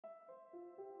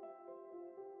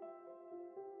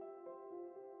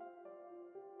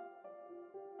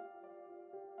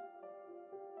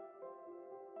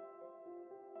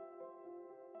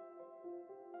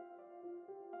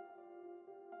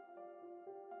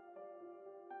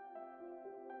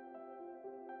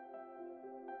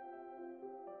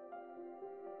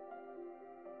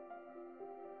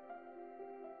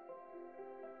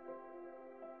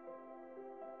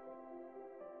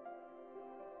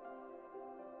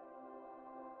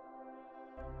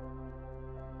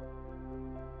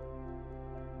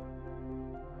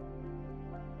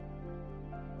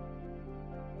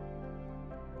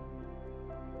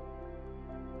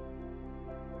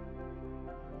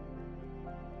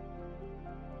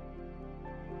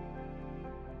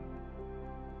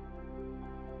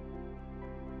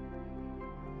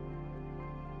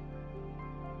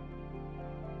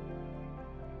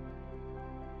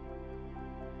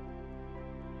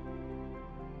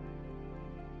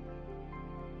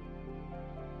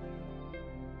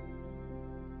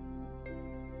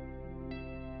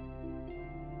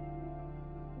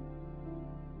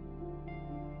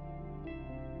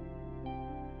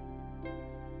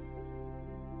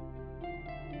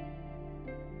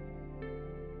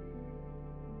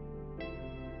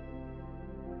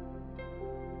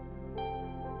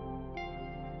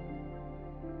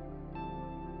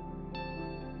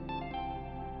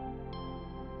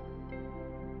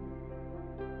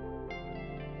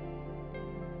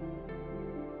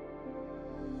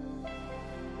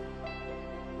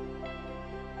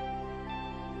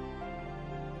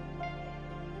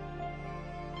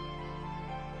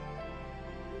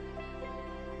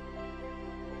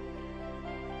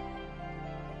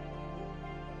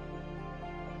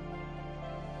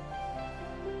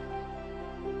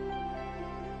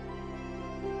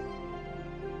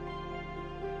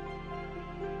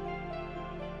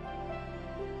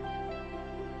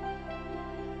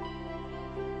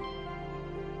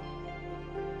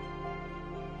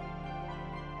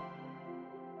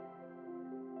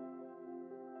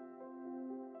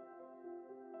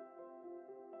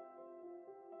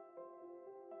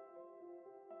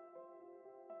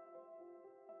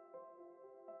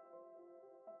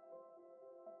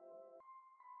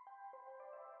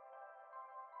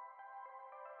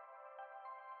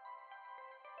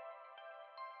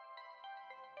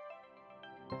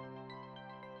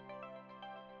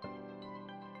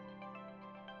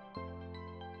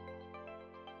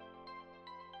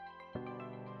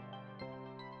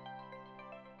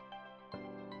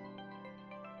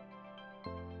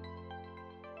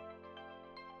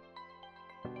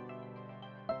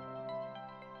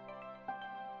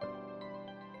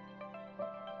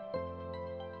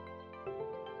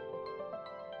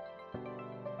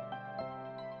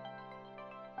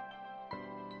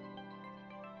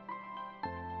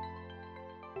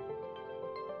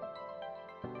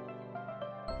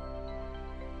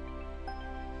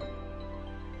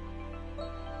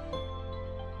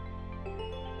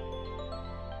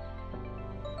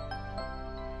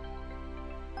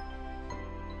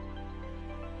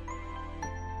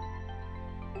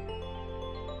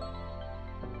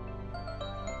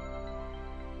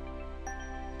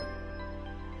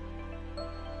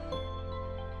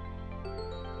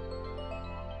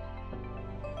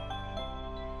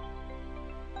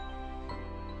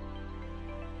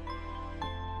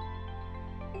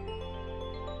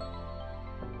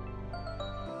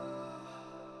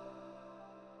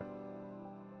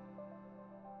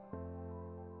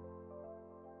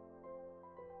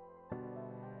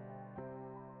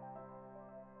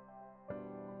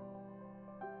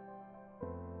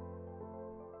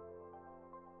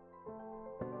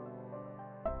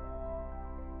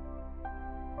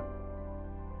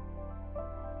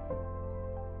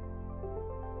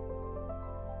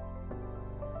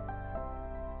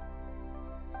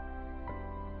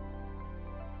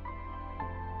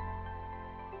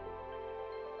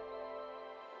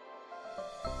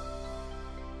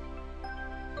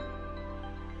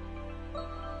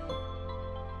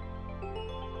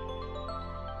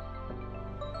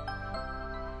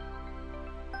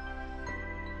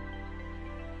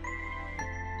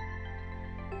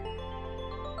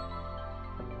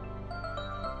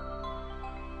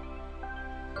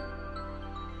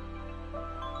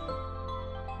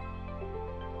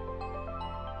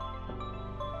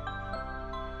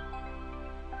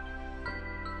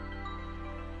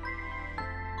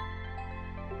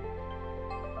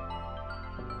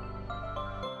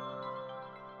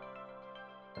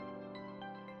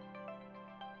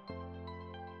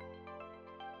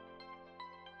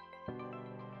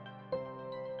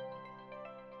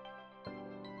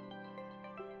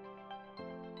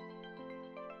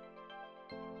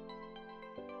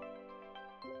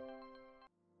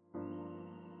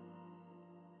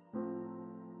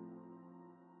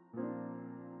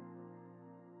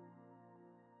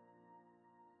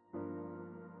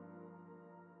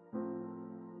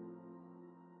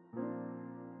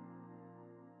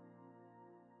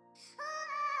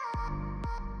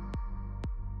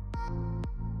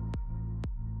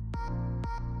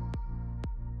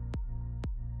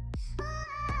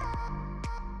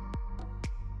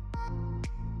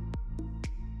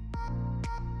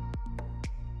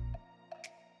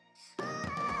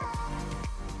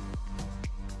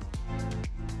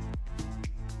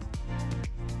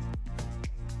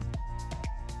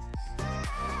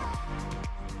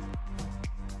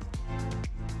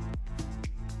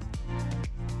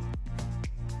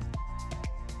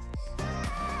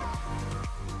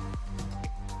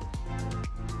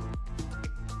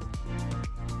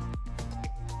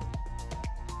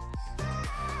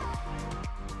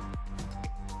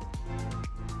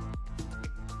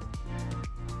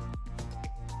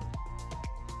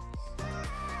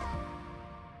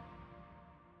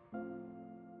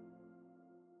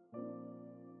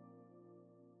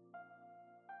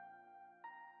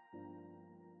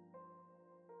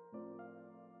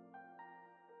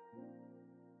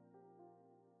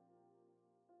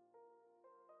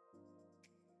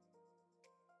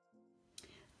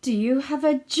Do you have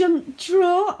a junk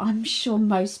drawer? I'm sure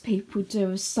most people do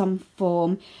of some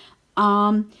form.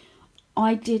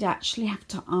 I did actually have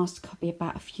to ask hubby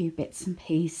about a few bits and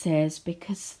pieces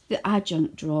because our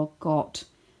junk drawer got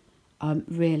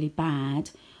really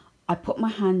bad. I put my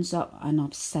hands up, and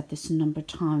I've said this a number of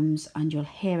times and you'll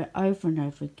hear it over and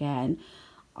over again.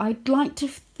 I'd like to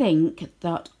think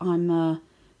that I'm a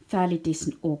fairly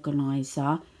decent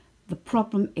organiser. The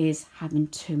problem is having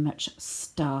too much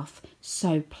stuff.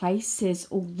 So places,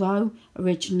 although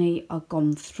originally I've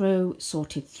gone through,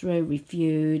 sorted through,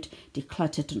 reviewed,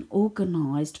 decluttered and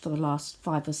organised for the last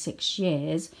 5 or 6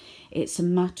 years, it's a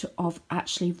matter of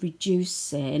actually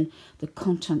reducing the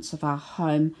contents of our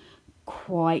home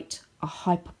quite a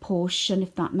high proportion,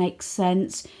 if that makes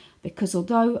sense. Because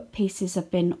although pieces have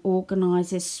been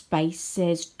organised,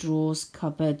 spaces, drawers,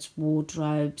 cupboards,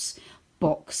 wardrobes,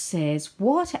 boxes,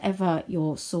 whatever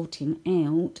you're sorting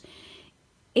out,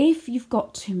 if you've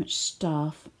got too much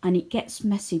stuff and it gets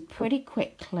messy pretty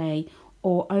quickly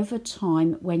or over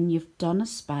time when you've done a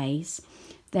space,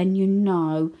 then you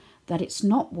know that it's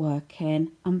not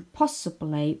working, and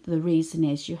possibly the reason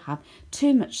is you have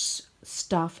too much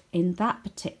stuff in that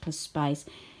particular space.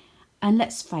 And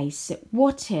let's face it,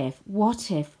 what if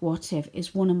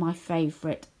is one of my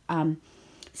favourite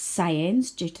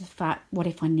sayings, due to the fact, what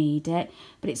if I need it?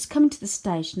 But it's coming to the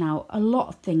stage now, a lot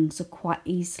of things are quite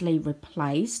easily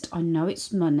replaced. I know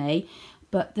it's money,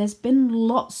 but there's been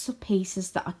lots of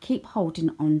pieces that I keep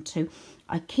holding on to,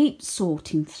 I keep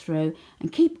sorting through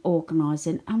and keep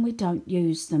organising, and we don't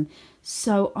use them.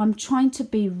 So I'm trying to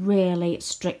be really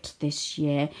strict this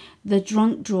year. The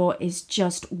junk drawer is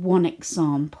just one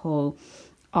example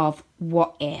of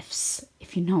what ifs,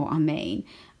 if you know what I mean,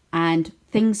 and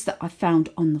things that I found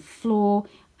on the floor.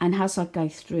 And as I go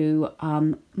through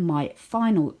my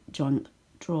final junk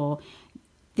drawer,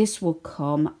 this will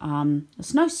come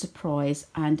as no surprise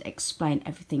and explain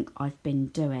everything I've been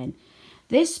doing.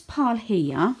 This pile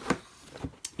here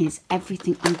is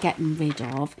everything I'm getting rid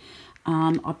of.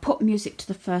 I put music to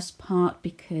the first part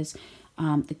because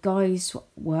the guys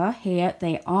were here.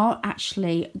 They are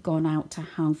actually gone out to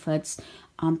Halfords.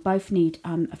 Both need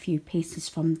a few pieces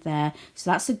from there. So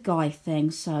that's a guy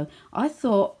thing. So I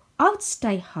thought I'd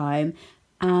stay home.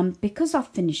 Because I've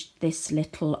finished this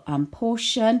little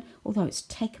portion, although it's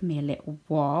taken me a little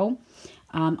while,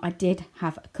 I did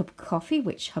have a cup of coffee,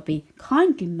 which hubby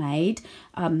kindly made.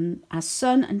 Our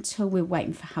son, until we're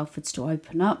waiting for Halfords to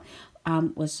open up,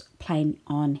 was playing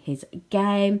on his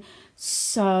game.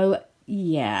 So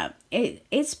yeah,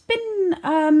 it's been,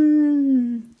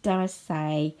 dare I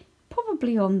say,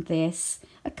 probably on this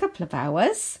a couple of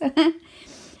hours.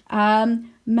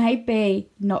 Maybe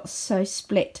not so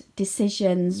split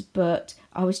decisions, but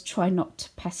I was trying not to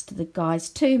pester the guys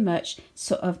too much,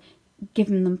 sort of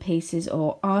giving them pieces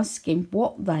or asking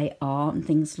what they are and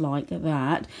things like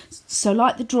that. So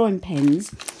like the drawing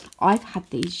pins, I've had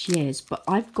these years, but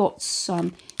I've got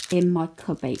some in my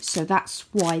cubby, so that's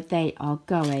why they are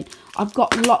going. I've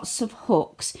got lots of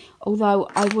hooks, although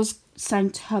I was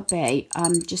saying to hubby,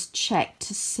 just check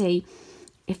to see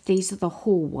if these are the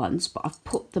haul ones, but I've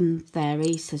put them there.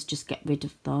 He says just get rid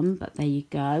of them, but there you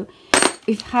go.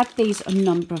 We've had these a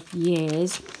number of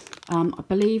years. I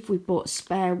believe we bought a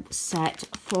spare set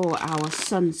for our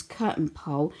son's curtain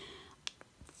pole,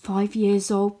 5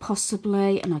 years old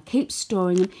possibly, and I keep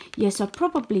storing them. Yes, I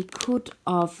probably could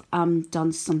have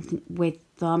done something with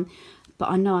them, but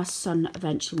I know our son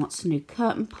eventually wants a new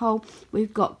curtain pole.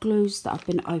 We've got glues that have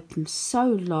been open so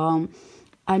long,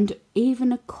 and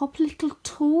even a couple little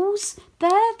tools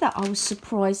there that I was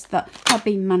surprised that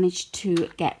hubby managed to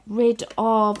get rid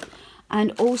of.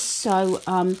 And also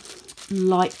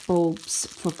light bulbs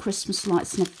for Christmas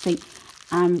lights and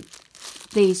everything.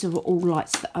 These are all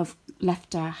lights that I've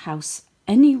left our house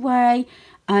anyway.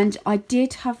 And I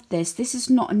did have this. This is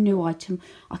not a new item.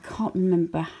 I can't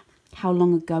remember how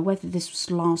long ago, whether this was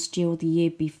last year or the year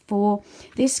before.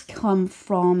 This come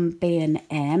from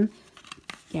B&M.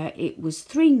 Yeah, it was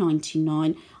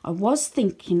 £3.99. I was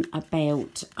thinking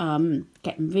about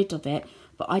getting rid of it,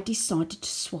 but I decided to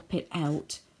swap it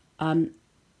out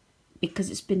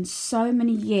because it's been so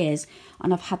many years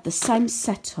and I've had the same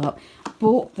setup.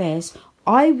 Bought this.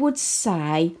 I would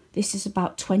say this is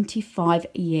about 25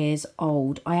 years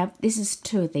old. This is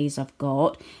 2 of these I've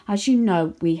got. As you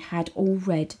know, we had all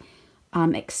red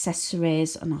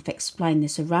accessories, and I've explained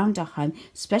this around our home,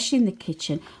 especially in the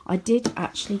kitchen. I did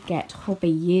actually get hubby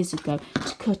years ago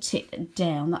to cut it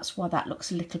down. That's why that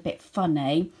looks a little bit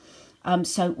funny.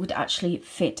 So it would actually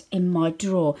fit in my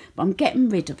drawer, but I'm getting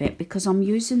rid of it because I'm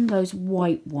using those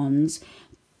white ones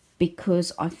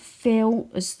because I feel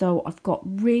as though I've got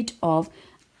rid of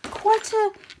quite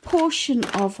a portion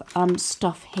of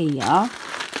stuff here.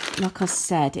 Like I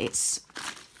said, it's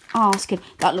asking.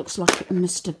 That looks like it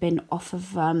must have been off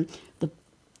of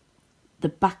the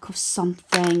back of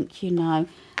something, you know.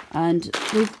 And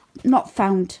we've not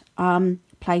found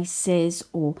places,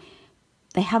 or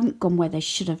they haven't gone where they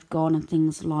should have gone and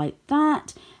things like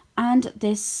that. And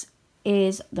this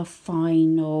is the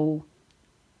final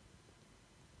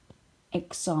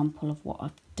example of what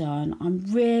I've done. I'm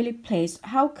really pleased.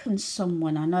 How can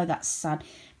someone, I know that's sad,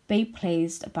 be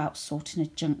pleased about sorting a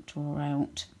junk drawer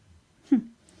out?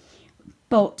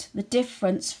 But the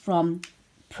difference from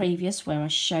previous where I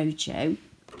showed you,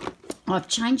 I've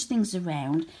changed things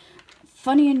around.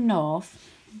 Funny enough,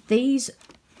 these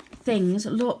things,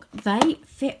 look, they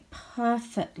fit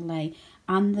perfectly,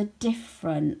 and the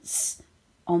difference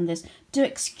on this, do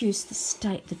excuse the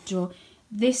state of the drawer.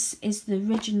 This is the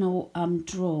original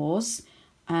drawers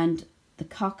and the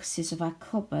carcasses of our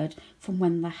cupboard from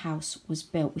when the house was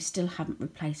built. We still haven't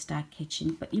replaced our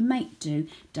kitchen, but you make do,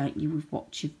 don't you, with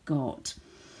what you've got.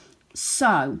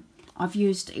 So I've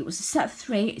used, it was a set of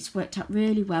 3, it's worked out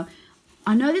really well.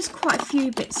 I know there's quite a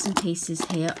few bits and pieces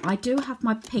here. I do have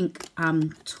my pink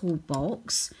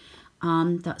toolbox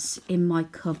that's in my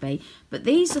cubby, but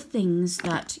these are things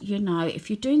that, you know, if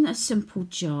you're doing a simple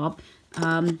job,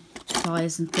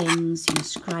 pliers and things, you know,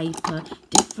 scraper,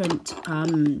 different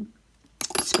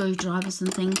screwdrivers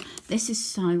and things. This is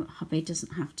so hubby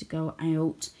doesn't have to go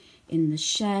out in the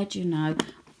shed, you know.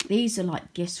 These are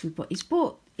like gifts we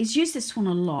bought. He's used this one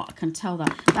a lot, I can tell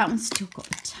that. That one's still got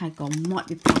the tag on. Might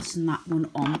be passing that one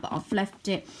on, but I've left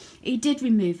it. He did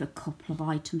remove a couple of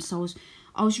items, so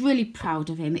I was really proud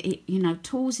of him. You know,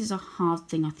 tools is a hard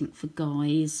thing, I think, for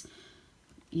guys.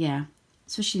 Yeah,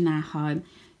 especially in our home.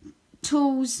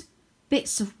 Tools,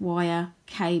 bits of wire,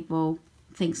 cable,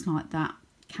 things like that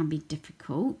can be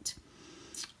difficult.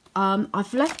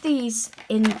 I've left these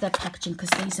in the packaging because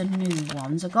these are new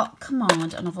ones. I've got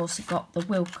Command and I've also got the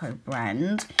Wilko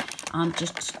brand,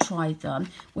 just to try them.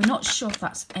 We're not sure if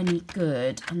that's any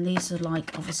good, and these are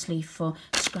like obviously for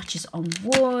scratches on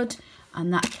wood,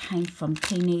 and that came from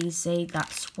Clean Easy.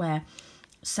 That's where,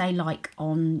 say like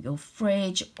on your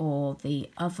fridge or the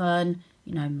oven,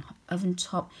 you know, oven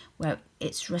top, where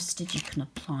it's rusted, you can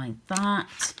apply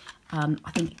that.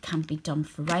 I think it can be done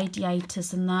for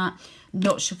radiators and that.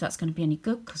 Not sure if that's going to be any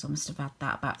good because I must have had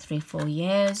that about 3 or 4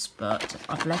 years, but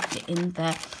I've left it in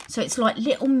there. So it's like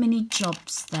little mini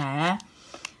jobs there.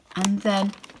 And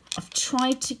then I've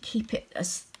tried to keep it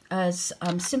as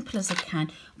simple as I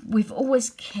can. We've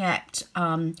always kept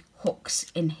hooks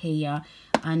in here,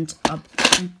 and I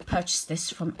purchased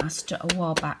this from Asda a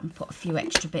while back and put a few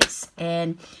extra bits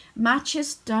in.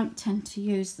 Matches, don't tend to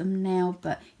use them now,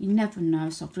 but you never know,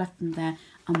 so I've left them there,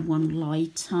 and one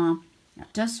lighter.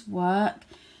 That does work.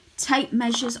 Tape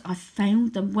measures, I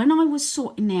found them. When I was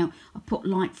sorting out, I put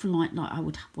like for like I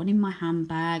would have one in my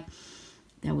handbag.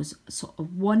 There was sort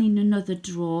of one in another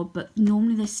drawer, but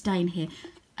normally they stay in here.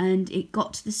 And it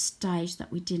got to the stage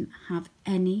that we didn't have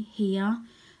any here,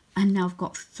 and now I've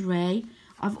got 3.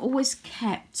 I've always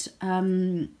kept,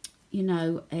 you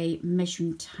know, a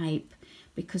measuring tape,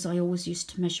 because I always used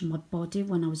to measure my body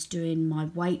when I was doing my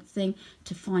weight thing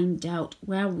to find out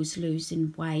where I was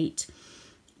losing weight,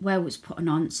 where I was putting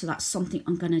on. So that's something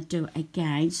I'm going to do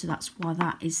again. So that's why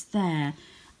that is there.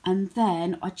 And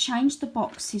then I changed the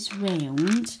boxes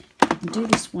round. I can do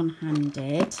this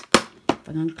one-handed. If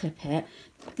I unclip it.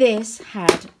 This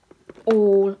had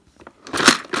all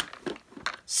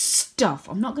stuff.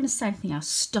 I'm not going to say anything else.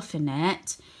 Stuff in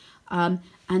it.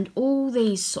 And all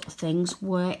these sort of things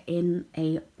were in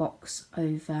a box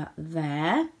over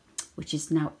there, which is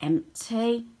now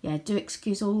empty. Yeah, do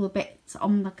excuse all the bits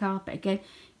on the carpet again.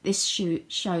 This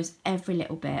shows every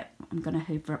little bit. I'm going to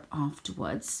hoover up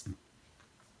afterwards.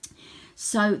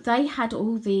 So they had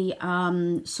all the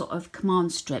sort of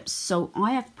command strips. So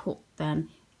I have put them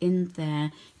in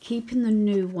there, keeping the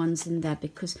new ones in there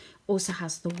because it also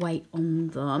has the weight on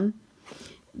them.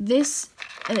 This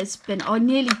has been, I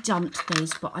nearly dumped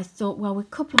these, but I thought, well, we're a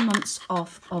couple of months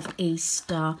off of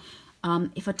Easter.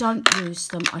 If I don't use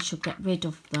them, I should get rid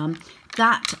of them.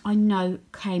 That I know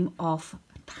came off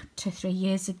 2 or 3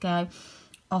 years ago,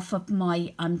 off of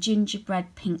my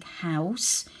gingerbread pink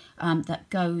house that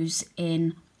goes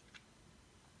in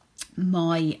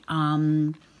my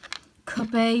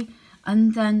cubby.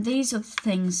 And then these are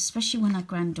things, especially when our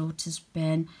granddaughter's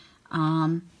been,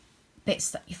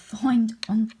 bits that you find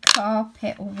on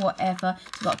carpet or whatever.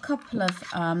 So I've got a couple of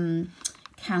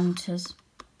counters,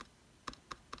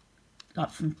 like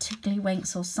from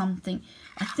Tiddlywinks or something.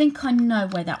 I think I know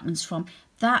where that one's from.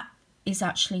 That is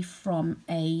actually from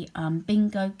a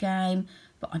bingo game,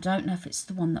 but I don't know if it's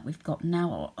the one that we've got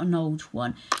now or an old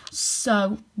one.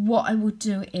 So what I would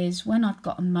do is, when I've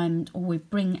got a moment, or we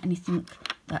bring anything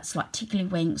that's like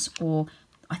tiddlywinks, or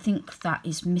I think that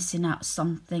is missing out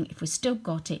something, if we've still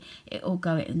got it, it'll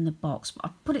go in the box. But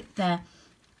I've put it there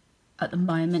at the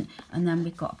moment. And then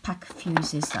we've got a pack of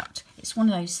fuses. That it's one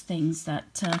of those things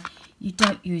that you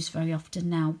don't use very often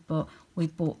now, but we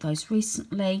bought those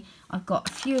recently. I've got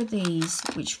a few of these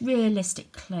which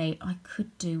realistically I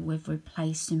could do with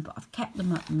replacing, but I've kept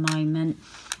them at the moment.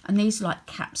 And these are like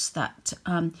caps that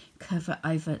cover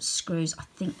over screws. I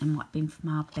think they might have been from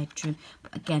our bedroom,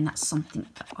 but again, that's something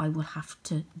that I will have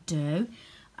to do.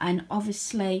 And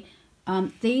obviously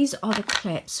these are the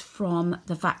clips from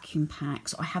the vacuum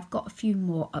packs. I have got a few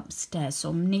more upstairs, so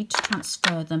I need to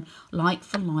transfer them like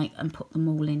for like and put them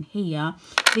all in here.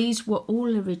 These were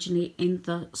all originally in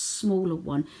the smaller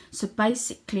one. So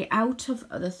basically, out of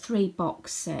the 3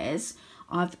 boxes,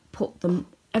 I've put them,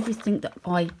 everything that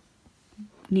I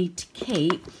need to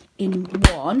keep, in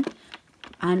one.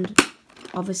 And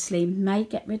obviously may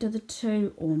get rid of the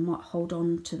 2, or might hold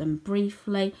on to them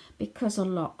briefly, because a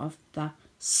lot of the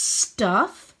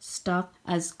stuff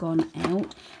has gone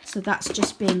out. So that's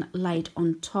just been laid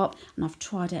on top, and I've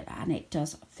tried it and it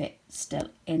does fit still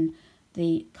in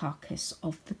the carcass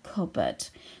of the cupboard.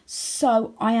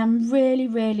 So I am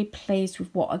really pleased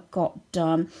with what I got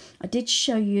done. I did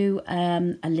show you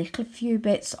a little few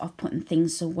bits of putting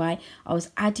things away. I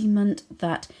was adamant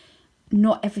that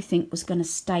not everything was going to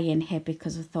stay in here,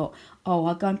 because I thought, oh,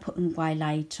 I'll go and put them away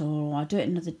later, or I'll do it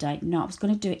another day. No, I was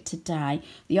going to do it today.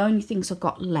 The only things I've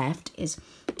got left is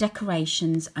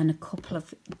decorations and a couple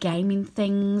of gaming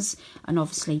things, and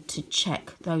obviously to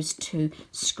check those 2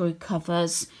 screw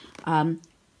covers.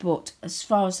 But as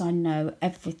far as I know,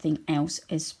 everything else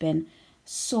has been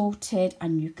sorted,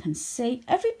 and you can see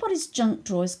everybody's junk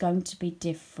drawer is going to be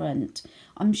different.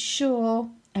 I'm sure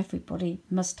everybody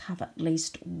must have at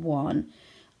least one,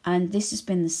 and this has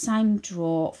been the same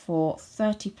drawer for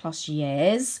 30+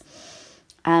 years.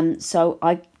 So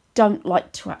I don't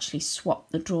like to actually swap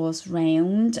the drawers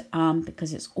round,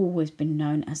 because it's always been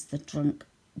known as the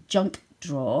junk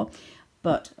drawer.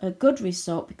 But a good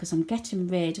result, because I'm getting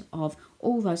rid of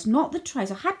all those, not the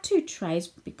trays. I had 2 trays,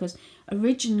 because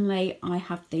originally I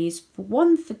have these, for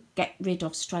one for get rid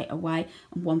of straight away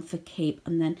and one for keep,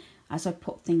 and then as I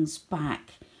put things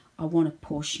back, I want a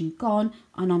portion gone,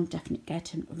 and I'm definitely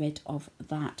getting rid of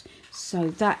that. So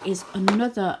that is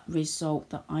another result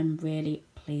that I'm really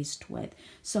pleased with.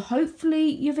 So hopefully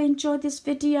you've enjoyed this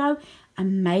video,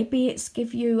 and maybe it's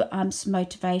give you some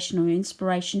motivation or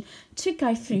inspiration to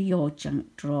go through your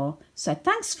junk drawer. So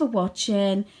thanks for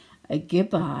watching.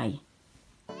 Goodbye.